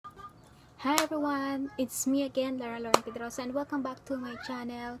Hi everyone, it's me again, Lara Lorne Pedroso, and welcome back to my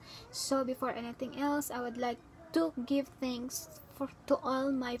channel. So before anything else, I would like to give thanks to all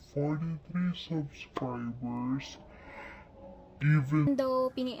my 43 subscribers. Even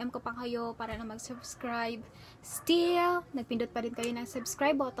though piniem ko pa kayo para na mag-subscribe, still nagpindot pa rin kayo ng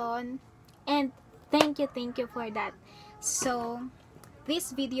subscribe button, and thank you for that. So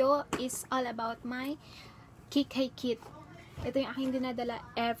this video is all about my Kikay Kit. Ito yung aking dinadala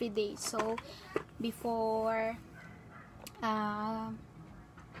everyday. So, before,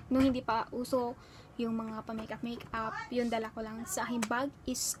 nung hindi pa uso yung mga pa-makeup, yung dala ko lang sa aking bag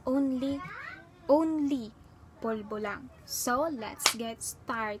is only polvo lang. So, let's get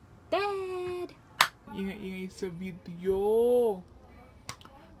started! ingay sa video.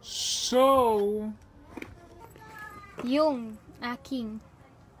 So, Yung aking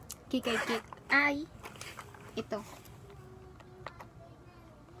Kikay Kit ay ito.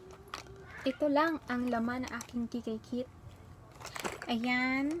 Ito lang ang laman ng aking Kikay Kit.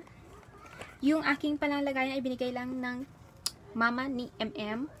 Ayan. Yung aking panlalagayan ay binigay lang ng mama ni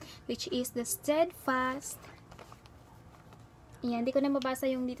MM, which is the Steadfast. Ayan, di ko na mabasa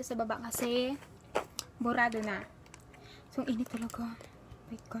yung dito sa baba kasi borado na. So, init talaga. Oh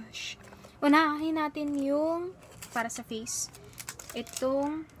my gosh. Unahin natin yung para sa face.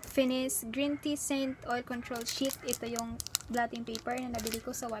 Itong Finish Green Tea Scent Oil Control Sheet. Ito yung blotting paper na nabili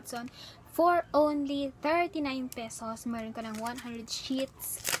ko sa Watson for only 39 pesos. Meron ka ng 100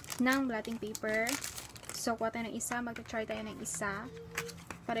 sheets ng blotting paper. So, kuha tayo ng isa. Magta-try tayo ng isa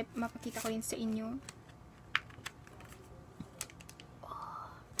para mapakita ko rin sa inyo.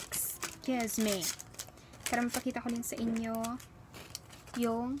 Excuse me. Para mapakita ko rin sa inyo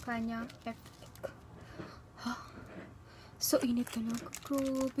yung kanyang effect. So, init talaga.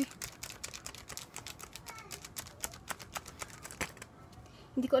 Grabe.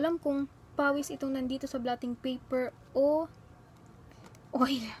 Hindi ko alam kung pawis itong nandito sa blotting paper o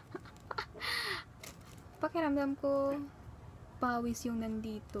oil. Pakiramdam ko pawis yung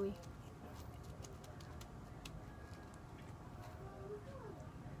nandito eh.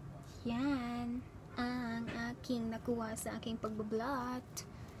 Yan ang aking nakuha sa aking pagbablot.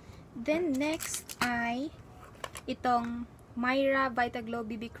 Then next ay itong Myra Vitaglow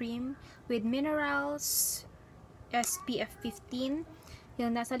BB Cream with Minerals SPF 15.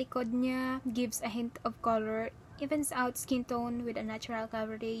 Yung nasa likod niya gives a hint of color, evens out skin tone with a natural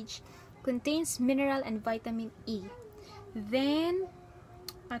coverage, contains mineral and vitamin E. Then,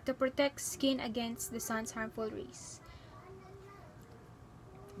 to protect skin against the sun's harmful rays.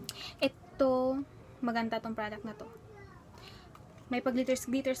 Ito, maganda tong product na to. May pag-glitters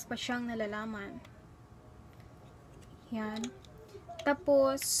pa siyang nalalaman. Yan.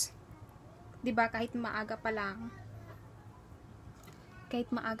 Tapos, 'di ba kahit maaga pa lang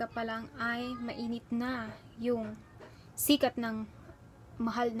ay mainit na yung sikat ng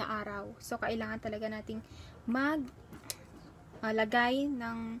mahal na araw. So, kailangan talaga nating lagay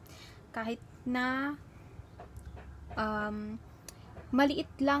ng kahit na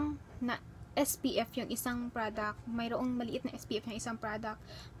maliit lang na SPF yung isang product. Mayroong maliit na SPF yung isang product.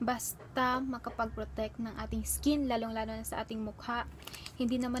 Basta makapag-protect ng ating skin, lalong-lalo na sa ating mukha.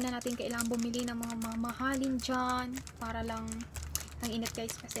 Hindi naman na natin kailangan bumili ng mga mamahalin dyan para lang, ang init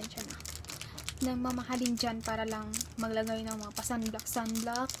guys, pasensya na. Nang mamahalin dyan para lang maglagay ng mga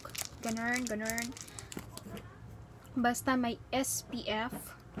sunblock. Ganun. Basta may SPF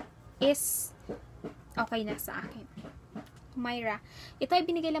is okay na sa akin. Myra. Ito ay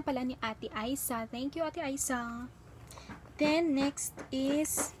binigay lang pala ni Ate Aisa. Thank you, Ate Aisa. Then, next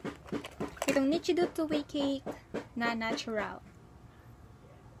is itong Nichido Two-Way Cake na natural.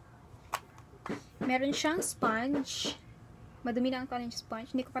 Meron siyang sponge. Madumi na ang kanyang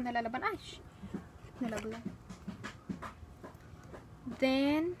sponge. Hindi ko pa nalalaban. Ay! Nalaglag.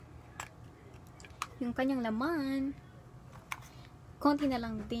 Then, yung kanyang laman, konti na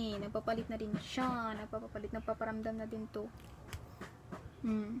lang din. Nagpapalit na din siya. Nagpaparamdam na din to.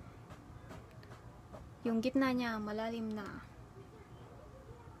 Yung gitna niya, malalim na.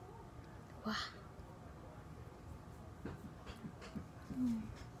 Wow.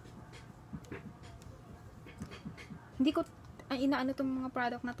 Hindi ko inaano tong mga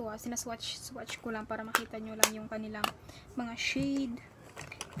product na to. Sinaswatch ko lang para makita nyo lang yung kanilang mga shade.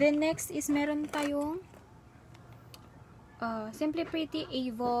 Then next is meron tayong Simply Pretty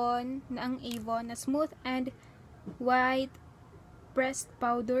Avon na smooth and white pressed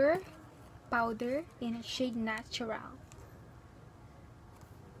powder in a shade natural.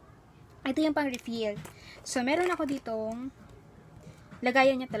 Ito yung pang refill. So meron ako ditong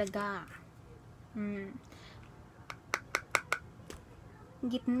lagayan niya talaga.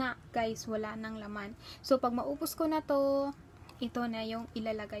 gitna, guys, wala nang laman. So, pag maubos ko na to, ito na yung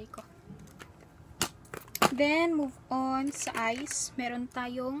ilalagay ko. Then, move on sa eyes. Meron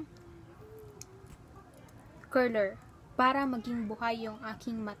tayong curler para maging buhay yung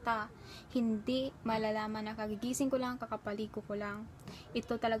aking mata. Hindi malalaman na kagigising ko lang, kakapaligo ko lang.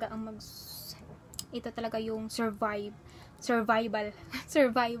 Ito talaga yung survival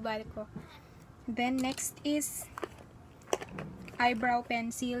ko. Then, next is eyebrow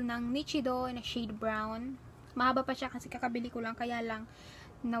pencil ng Nichido na shade brown. Mahaba pa siya kasi kakabili ko lang, kaya lang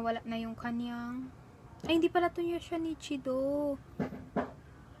nawala na yung kanyang, ay hindi pala to siya Nichido,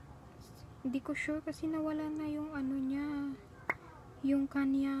 hindi ko sure kasi nawala na yung ano niya, yung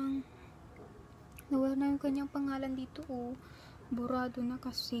kanyang, nawala na yung kanyang pangalan dito, oh. Burado na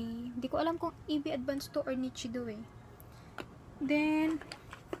kasi, hindi ko alam kung EB Advanced to or Nichido eh. Then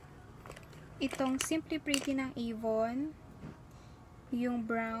itong Simply Pretty ng Avon, yung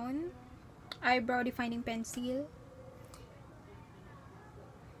brown eyebrow defining pencil.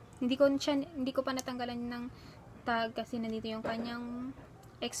 Hindi ko pa natanggalan ng tag kasi nandito yung kanyang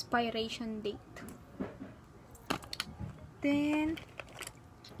expiration date. Then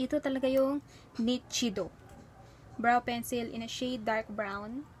ito talaga yung Nichido brow pencil in a shade dark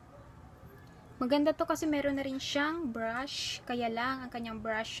brown. Maganda to kasi meron na rin siyang brush, kaya lang ang kanyang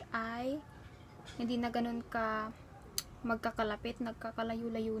brush ay hindi na ganun ka magkakalapit,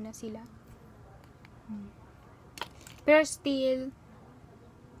 nagkakalayo-layo na sila. Pero still,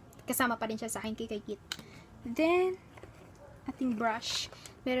 kasama pa rin siya sa aking Kikay Kit. Then, ating brush.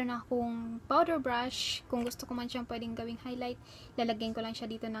 Meron akong powder brush. Kung gusto ko man siyang pwedeng gawing highlight, lalagyan ko lang siya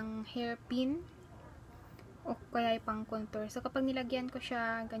dito ng hairpin. O kaya pang contour. So, kapag nilagyan ko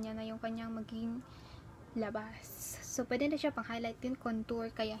siya, ganyan na yung kanyang maging labas. So, pwede na siya pang highlight din, contour,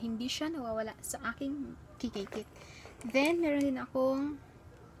 kaya hindi siya nawawala sa aking Kikay Kit. Then, meron din akong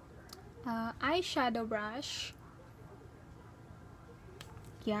eyeshadow brush.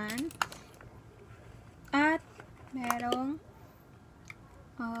 Yan. At merong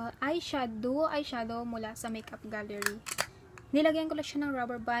eyeshadow mula sa Makeup Gallery. Nilagyan ko lang siya ng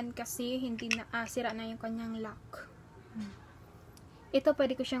rubber band kasi hindi na sira na yung kanyang lock. Ito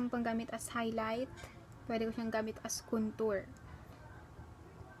pwede ko siyang panggamit as highlight. Pwede ko siyang gamit as contour.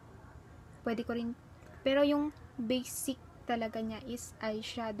 Pwede ko rin, pero yung basic talaga niya is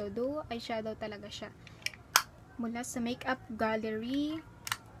eyeshadow. Eyeshadow talaga siya. Mula sa Makeup Gallery.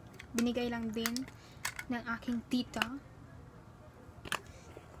 Binigay lang din ng aking tita.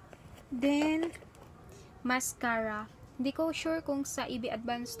 Then, mascara. Hindi ko sure kung sa EB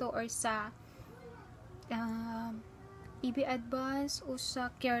Advanced to or sa EB Advanced o sa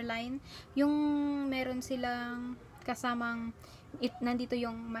Careline. Yung meron silang kasamang nandito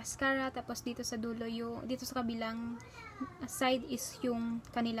yung mascara, tapos dito sa dulo yung, dito sa kabilang side is yung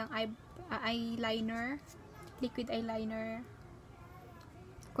kanilang eyeliner, liquid eyeliner.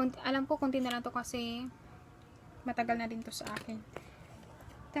 Alam ko konti na lang to kasi matagal na din to sa akin.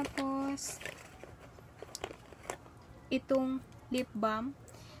 Tapos itong lip balm,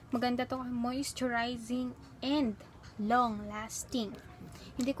 maganda to, moisturizing and long lasting.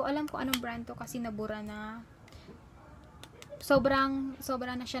 Hindi ko alam kung anong brand to kasi nabura na. Sobrang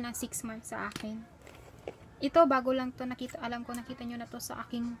na siya ng 6 months sa akin. Ito bago lang to, alam ko nakita nyo na to sa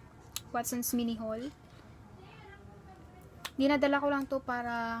aking Watson's mini haul. Dinadala ko lang to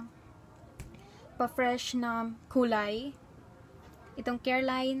para pa-fresh na kulay. Itong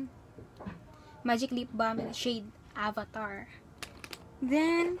Careline Magic Lip Balm shade Avatar.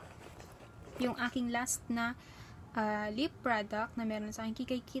 Then, yung aking last na lip product na meron sa aking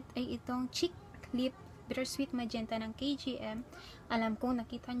Kikay Kit ay itong Cheek Lip Bittersweet Magenta ng KGM. Alam ko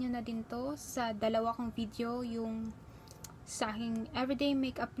nakita nyo na din to sa dalawa kong video, yung sa aking everyday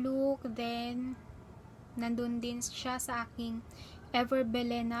makeup look, then nandun din siya sa aking Ever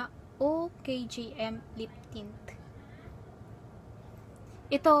Belena o KGM lip tint.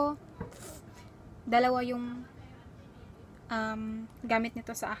 Ito, dalawa yung gamit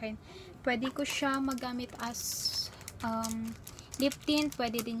nito sa akin. Pwede ko siya magamit as lip tint,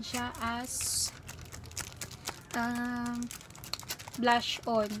 pwede din siya as blush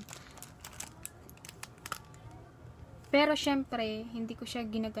on. Pero syempre, hindi ko siya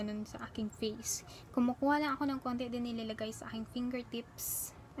ginaganon sa aking face. Kumukuha lang ako ng konti din nilalagay sa aking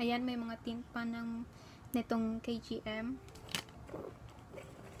fingertips. Ayan, may mga tint pa nitong KGM.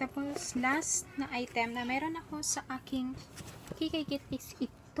 Tapos, last na item na meron ako sa aking Kikay Kit is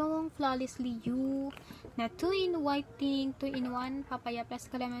itong Flawlessly You na 2-in whitening, 2-in-1 papaya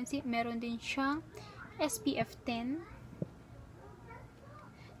plus calamansi. Meron din siyang SPF 10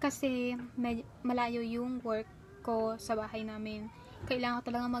 kasi malayo yung work ko sa bahay namin. kailangan ko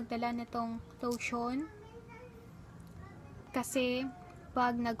talaga magdala nitong lotion. Kasi,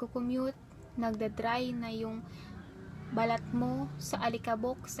 pag nagko-commute, nagda-dry na yung balat mo sa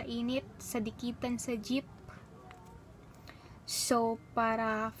alikabok, sa init, sa dikitan sa jeep. So,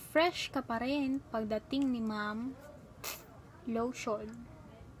 para fresh ka pa rin pagdating ni ma'am, lotion.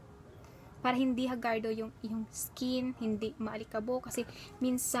 Para hindi hagardo yung skin, hindi maalikabok. Kasi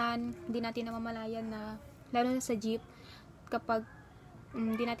minsan, hindi natin namamalayan na, lalo na sa jeep, kapag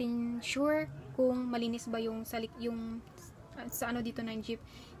hindi natin sure kung malinis ba yung sa ano dito ng jeep.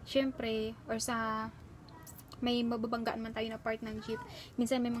 Syempre, or sa may mababanggaan man tayo na part ng jeep,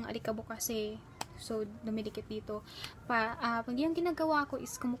 minsan may mga alikabok kasi, so dumidikit dito. Pag yung ginagawa ko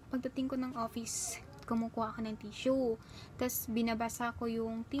is, pagdating ko ng office, kumukuha ako ng tissue, tapos binabasa ko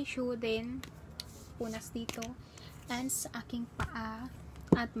yung tissue, then punas dito and sa aking paa,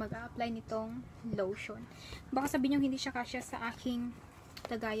 at mag-a-apply nitong lotion. Baka sabihin nyo hindi siya kasya sa aking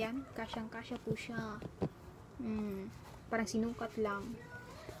lagayan, kasyang-kasya po siya. Parang sinukat lang.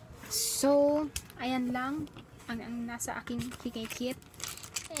 So, ayan lang ang nasa aking Kikay Kit.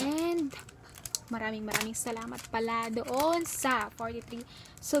 And maraming salamat pala doon sa 43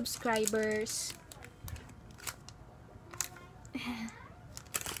 subscribers.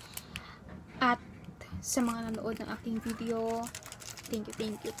 At sa mga nanood ng aking video,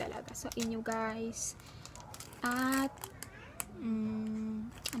 thank you talaga sa inyo guys. At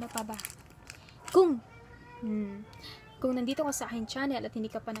ano pa ba? Kung nandito ka sa aking channel at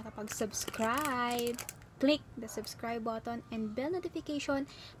hindi ka pa nakapag-subscribe, click the subscribe button and bell notification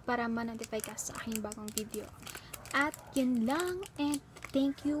para ma-notify ka sa aking bagong video. At yun lang, and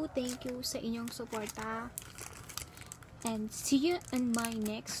thank you sa inyong suporta. And see you in my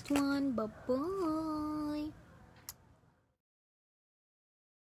next one. Bye-bye!